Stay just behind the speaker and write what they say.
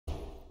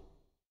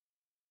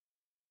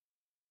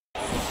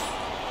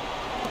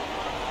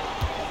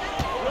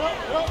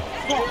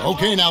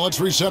Okay, now let's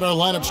reset our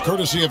lineups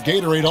courtesy of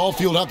Gatorade, all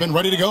fueled up and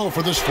ready to go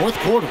for this fourth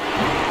quarter.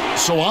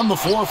 So on the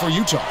floor for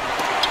Utah,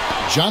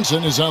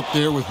 Johnson is out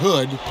there with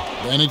Hood,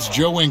 and it's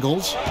Joe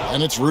Ingles,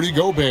 and it's Rudy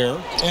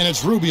Gobert, and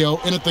it's Rubio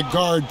in at the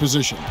guard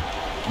position.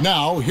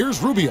 Now,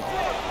 here's Rubio.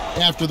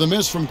 After the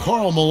miss from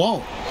Karl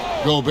Malone,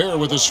 Gobert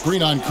with a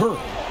screen on Curry.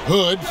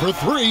 Hood for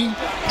three,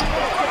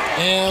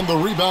 and the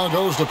rebound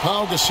goes to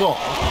Pau Gasol.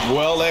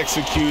 Well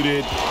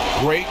executed,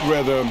 great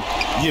rhythm.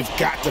 You've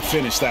got to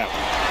finish that one.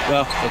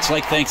 Well, it's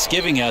like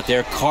Thanksgiving out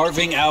there,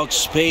 carving out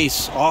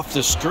space off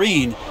the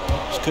screen.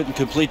 Just couldn't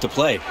complete the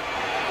play.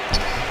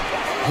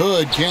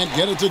 Hood can't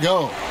get it to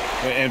go.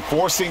 And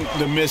forcing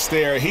the miss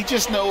there, he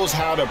just knows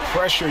how to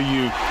pressure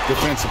you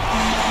defensively.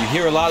 You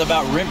hear a lot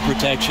about rim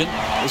protection.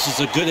 This is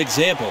a good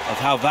example of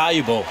how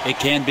valuable it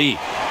can be.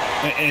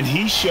 And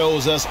he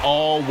shows us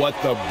all what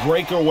the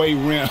breakaway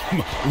rim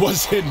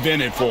was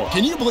invented for.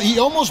 Can you believe he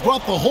almost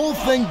brought the whole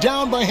thing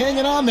down by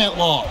hanging on that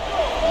long?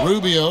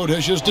 Rubio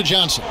dishes to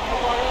Johnson.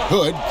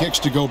 Hood kicks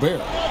to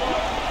Gobert.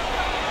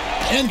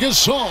 And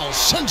Gasol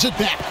sends it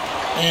back.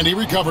 And he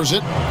recovers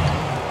it.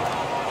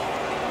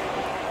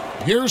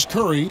 Here's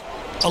Curry.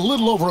 A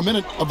little over a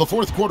minute of the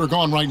fourth quarter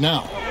gone right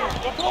now.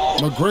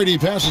 McGrady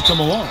passes to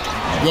Malone.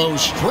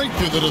 Goes straight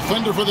through the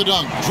defender for the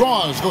dunk.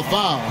 Draws the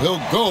foul.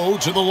 He'll go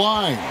to the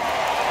line.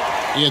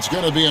 It's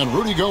going to be on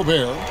Rudy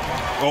Gobert.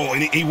 Oh,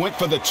 and he went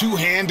for the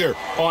two-hander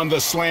on the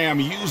slam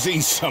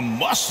using some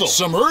muscle.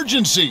 Some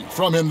urgency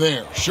from him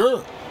there,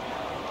 sure.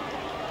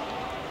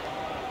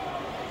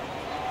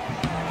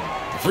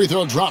 The free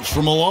throw drops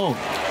for Malone.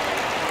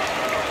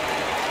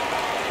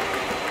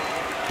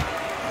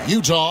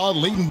 Utah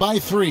leading by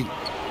 3.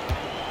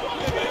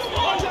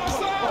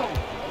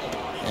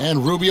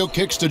 And Rubio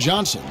kicks to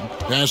Johnson.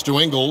 Pass to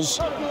Ingles.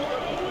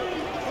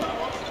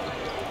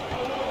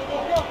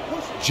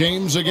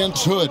 James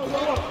against Hood.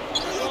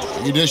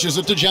 He dishes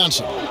it to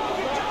Johnson.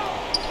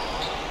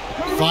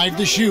 5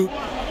 to shoot.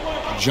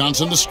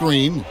 Johnson the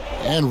screen.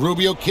 And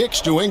Rubio kicks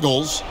to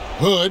Ingles.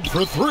 Hood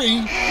for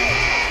 3.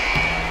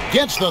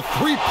 Gets the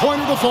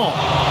three-pointer to fall.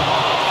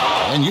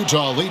 And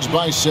Utah leads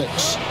by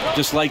 6.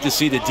 Just like to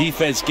see the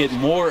defense get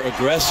more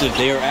aggressive.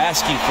 They are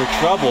asking for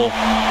trouble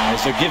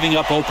as they're giving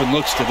up open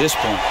looks to this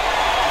point.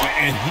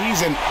 And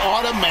he's an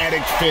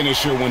automatic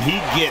finisher when he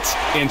gets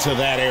into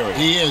that area.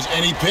 He is,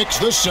 and he picks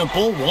the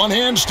simple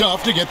one-hand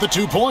stuff to get the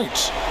 2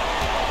 points.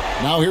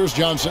 Now here's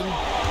Johnson.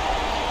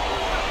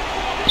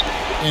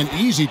 An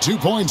easy 2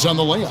 points on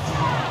the layup.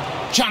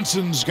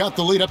 Johnson's got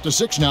the lead up to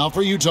 6 now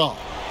for Utah.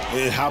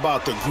 And how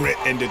about the grit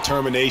and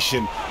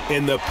determination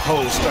in the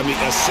post? I mean,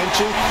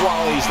 essential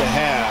qualities to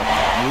have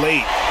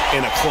late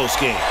in a close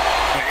game.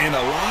 And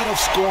a lot of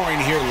scoring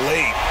here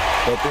late,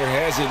 but there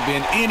hasn't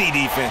been any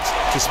defense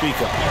to speak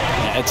of.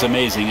 That's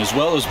amazing. As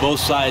well as both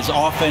sides'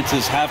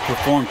 offenses have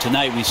performed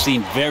tonight, we've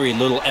seen very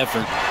little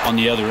effort on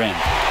the other end.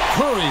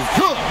 Curry,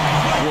 good.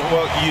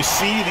 Well, you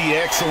see the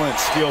excellent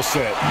skill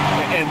set,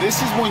 and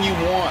this is when you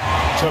want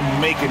to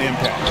make an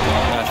impact.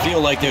 I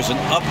feel like there's an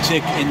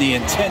uptick in the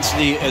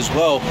intensity as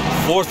well.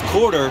 Fourth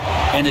quarter,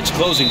 and it's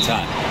closing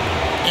time.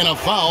 And a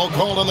foul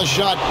called on the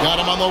shot. Got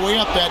him on the way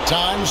up that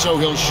time, so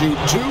he'll shoot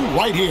 2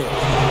 right here.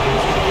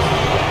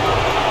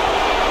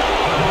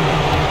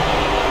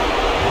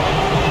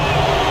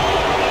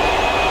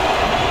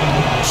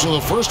 So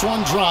the first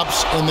one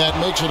drops, and that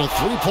makes it a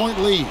 3-point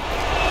lead.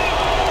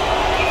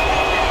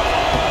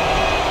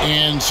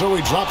 And so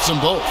he drops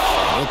them both.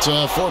 It's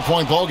a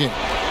 4-point ball game.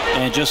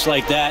 And just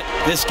like that,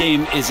 this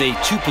game is a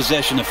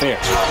 2-possession affair.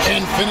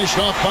 And finished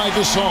off by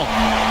Gasol.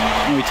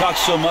 And we talk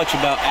so much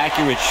about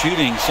accurate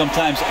shooting.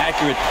 Sometimes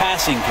accurate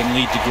passing can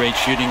lead to great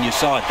shooting. You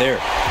saw it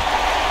there.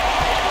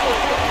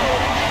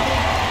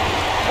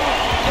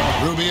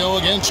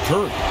 Rubio against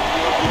Curry.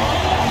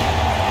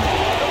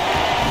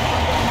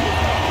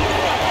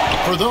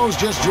 For those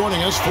just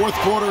joining us, fourth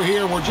quarter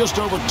here. We're just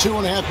over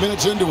 2.5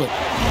 minutes into it.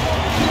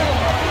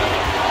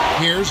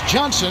 Here's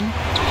Johnson.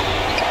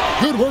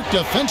 Good work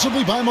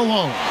defensively by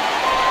Malone.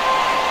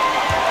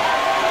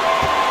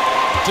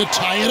 To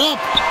tie it up.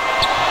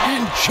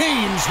 And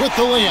James with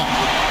the layup.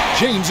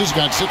 James has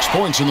got 6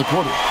 points in the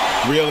quarter.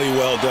 Really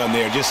well done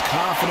there. Just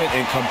confident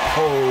and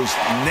composed,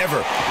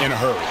 never in a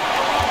hurry.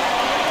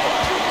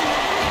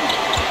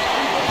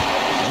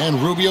 And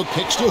Rubio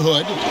kicks to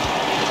Hood.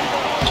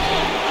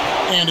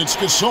 And it's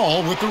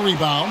Gasol with the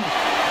rebound.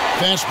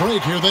 Fast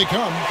break, here they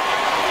come.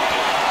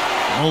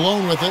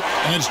 Malone with it,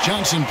 and it's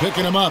Johnson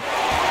picking him up.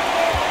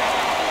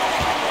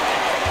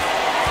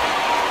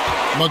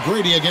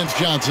 McGrady against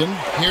Johnson.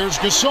 Here's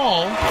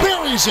Gasol.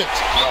 Buries it.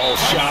 Oh,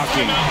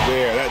 shocking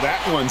there. That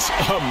one's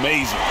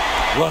amazing.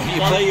 Well,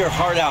 you play your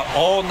heart out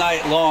all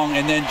night long,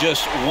 and then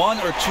just 1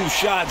 or 2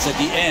 shots at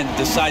the end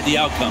decide the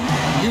outcome.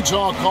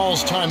 Utah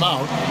calls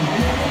timeout.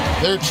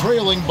 They're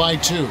trailing by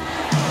 2.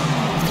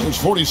 There's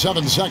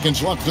 47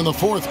 seconds left in the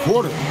fourth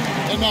quarter.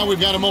 And now we've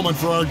got a moment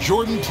for our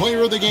Jordan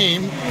player of the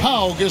game,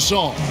 Pau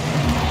Gasol.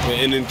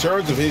 And in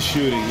terms of his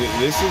shooting,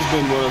 this has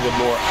been one of the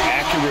more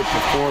accurate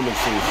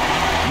performances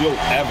you'll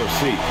ever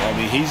see. I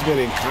mean, he's been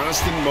in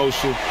constant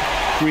motion,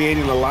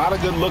 creating a lot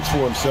of good looks for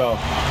himself.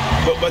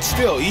 But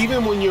still,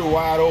 even when you're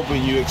wide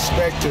open, you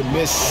expect to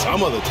miss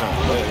some of the time.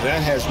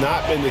 That has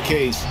not been the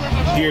case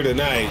here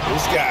tonight.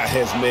 This guy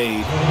has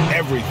made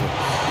everything.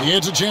 He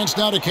gets a chance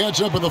now to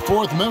catch up with the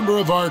fourth member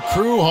of our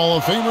crew, Hall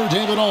of Famer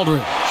David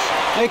Aldridge.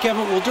 Hey,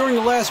 Kevin. Well, during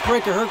the last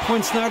break, I heard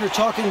Quinn Snyder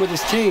talking with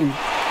his team.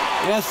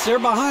 Yes, they're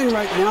behind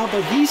right now,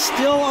 but he's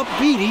still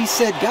upbeat. He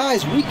said,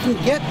 guys, we can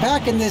get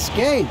back in this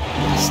game.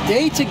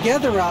 Stay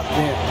together out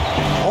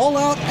there.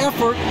 All-out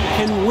effort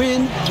can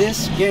win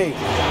this game.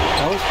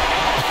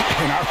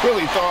 And I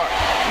really thought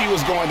he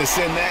was going to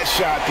send that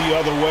shot the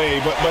other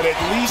way, but at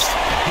least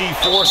he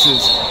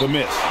forces the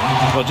miss.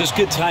 Well, just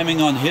good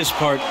timing on his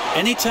part.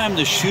 Anytime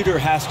the shooter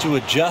has to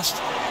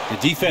adjust, the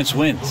defense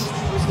wins.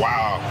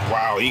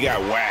 Wow, he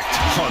got whacked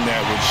on that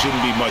one.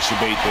 Shouldn't be much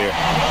debate there.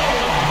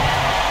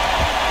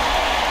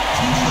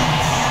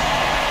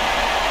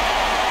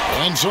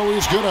 And so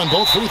he's good on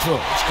both free throws,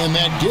 and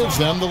that gives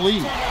them the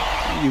lead.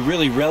 You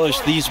really relish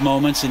these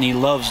moments, and he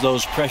loves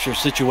those pressure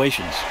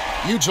situations.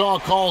 Utah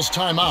calls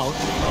timeout.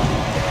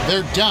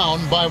 They're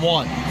down by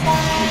 1.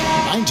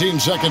 19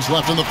 seconds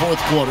left in the fourth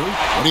quarter.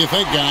 What do you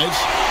think, guys?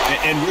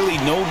 And really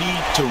no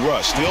need to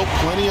rush. Still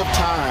plenty of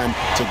time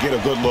to get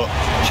a good look.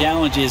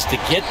 Challenge is to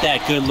get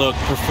that good look,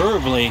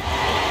 preferably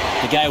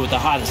the guy with the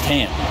hottest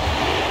hand.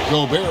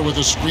 Gobert with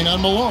a screen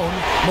on Malone.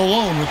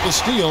 Malone with the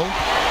steal.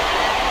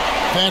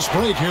 Fast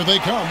break, here they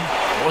come.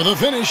 For the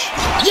finish.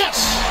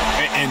 Yes!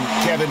 And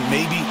Kevin,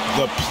 maybe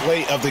the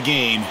play of the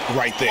game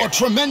right there. A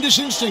tremendous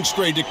instinct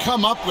straight to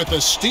come up with a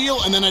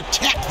steal and then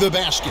attack the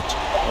basket.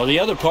 Well, the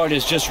other part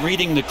is just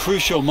reading the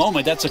crucial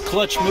moment. That's a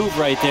clutch move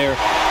right there.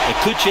 It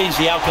could change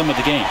the outcome of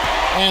the game.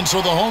 And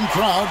so the home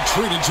crowd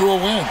treated to a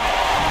win.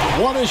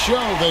 What a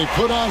show they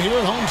put on here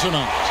at home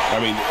tonight. I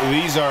mean,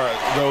 these are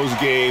those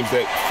games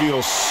that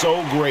feel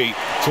so great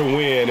to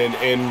win,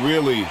 and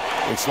really,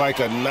 it's like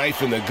a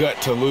knife in the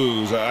gut to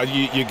lose.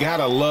 You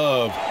gotta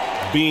love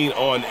being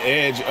on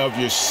edge of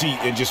your seat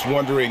and just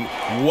wondering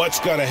what's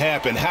going to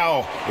happen.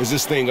 How is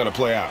this thing going to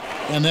play out?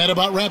 And that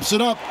about wraps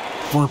it up.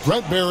 For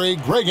Brett Berry,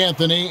 Greg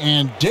Anthony,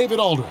 and David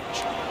Aldridge,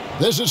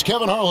 this is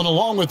Kevin Harlan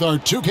along with our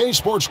 2K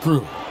Sports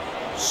crew.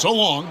 So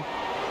long.